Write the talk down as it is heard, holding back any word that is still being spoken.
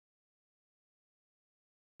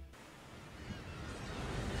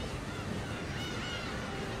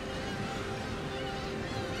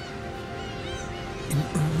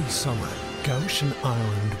summer, Gaoshan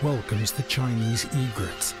Island welcomes the Chinese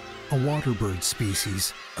egrets, a waterbird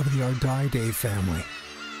species of the Ardeidae family.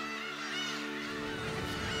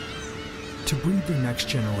 To breed their next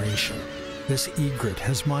generation, this egret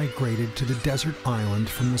has migrated to the desert island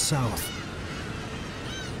from the south.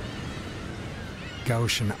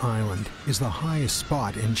 Gaoshan Island is the highest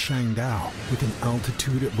spot in Changdao, with an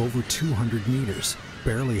altitude of over 200 meters,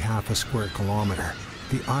 barely half a square kilometer.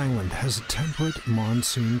 The island has a temperate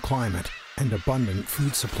monsoon climate and abundant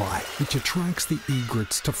food supply, which attracts the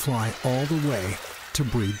egrets to fly all the way to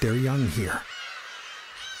breed their young here.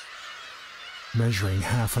 Measuring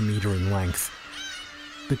half a meter in length,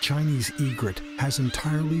 the Chinese egret has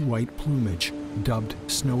entirely white plumage, dubbed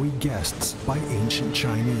snowy guests by ancient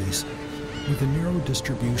Chinese. With a narrow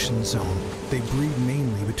distribution zone, they breed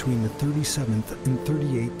mainly between the 37th and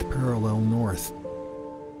 38th parallel north.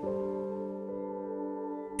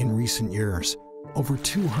 In recent years, over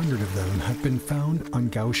 200 of them have been found on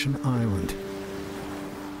Gaoshan Island.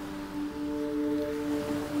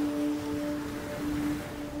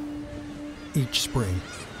 Each spring,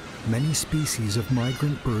 many species of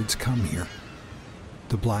migrant birds come here.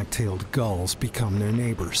 The black-tailed gulls become their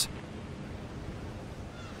neighbors.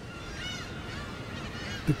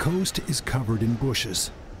 The coast is covered in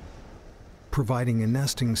bushes, providing a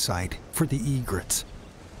nesting site for the egrets.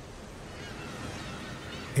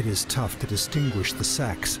 It is tough to distinguish the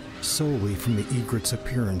sex solely from the egret's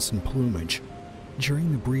appearance and plumage.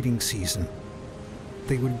 During the breeding season,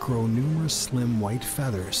 they would grow numerous slim white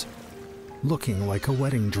feathers, looking like a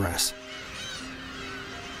wedding dress.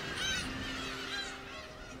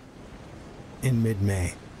 In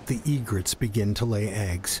mid-May, the egrets begin to lay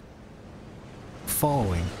eggs,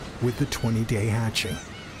 following with the 20-day hatching.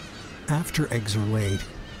 After eggs are laid,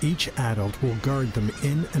 each adult will guard them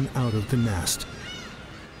in and out of the nest.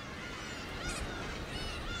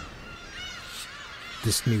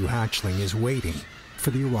 This new hatchling is waiting for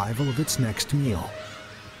the arrival of its next meal,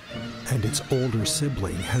 and its older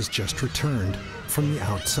sibling has just returned from the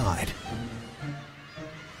outside.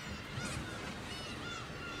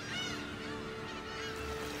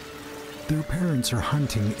 Their parents are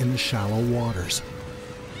hunting in the shallow waters,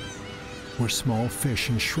 where small fish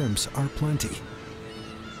and shrimps are plenty.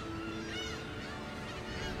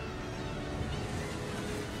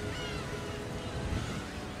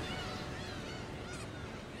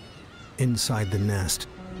 Inside the nest,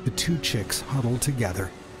 the two chicks huddle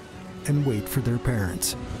together and wait for their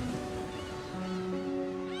parents.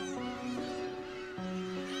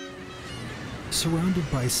 Surrounded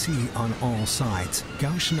by sea on all sides,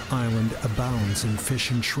 Gaoshan Island abounds in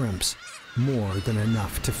fish and shrimps, more than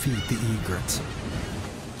enough to feed the egrets.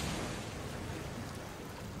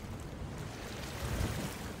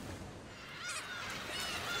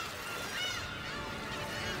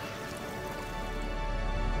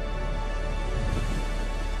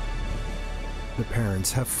 The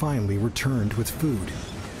parents have finally returned with food.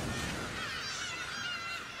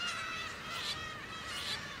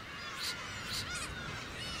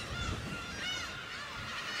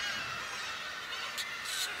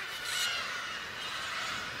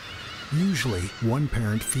 Usually, one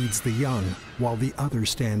parent feeds the young while the other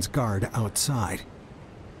stands guard outside.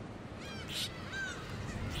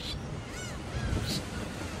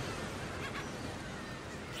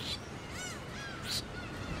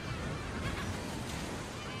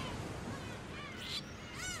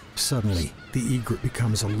 Suddenly, the egret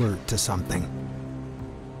becomes alert to something.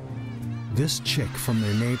 This chick from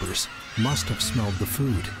their neighbors must have smelled the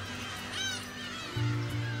food.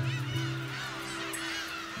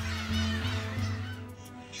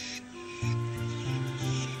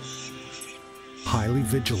 Highly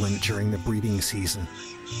vigilant during the breeding season,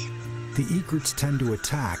 the egrets tend to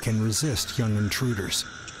attack and resist young intruders.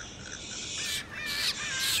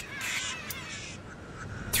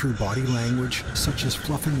 Through body language, such as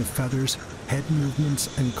fluffing the feathers, head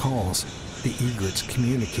movements, and calls, the egrets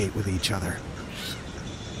communicate with each other.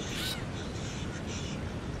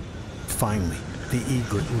 Finally, the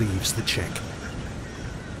egret leaves the chick.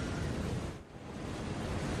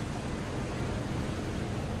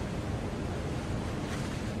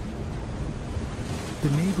 The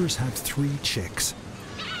neighbors have 3 chicks.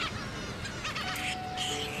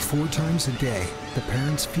 4 times a day, the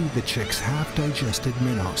parents feed the chicks half-digested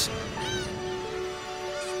minnows.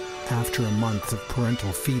 After a month of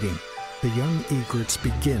parental feeding, the young egrets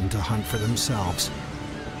begin to hunt for themselves.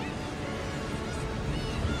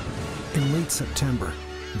 In late September,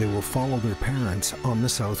 they will follow their parents on the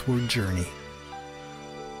southward journey.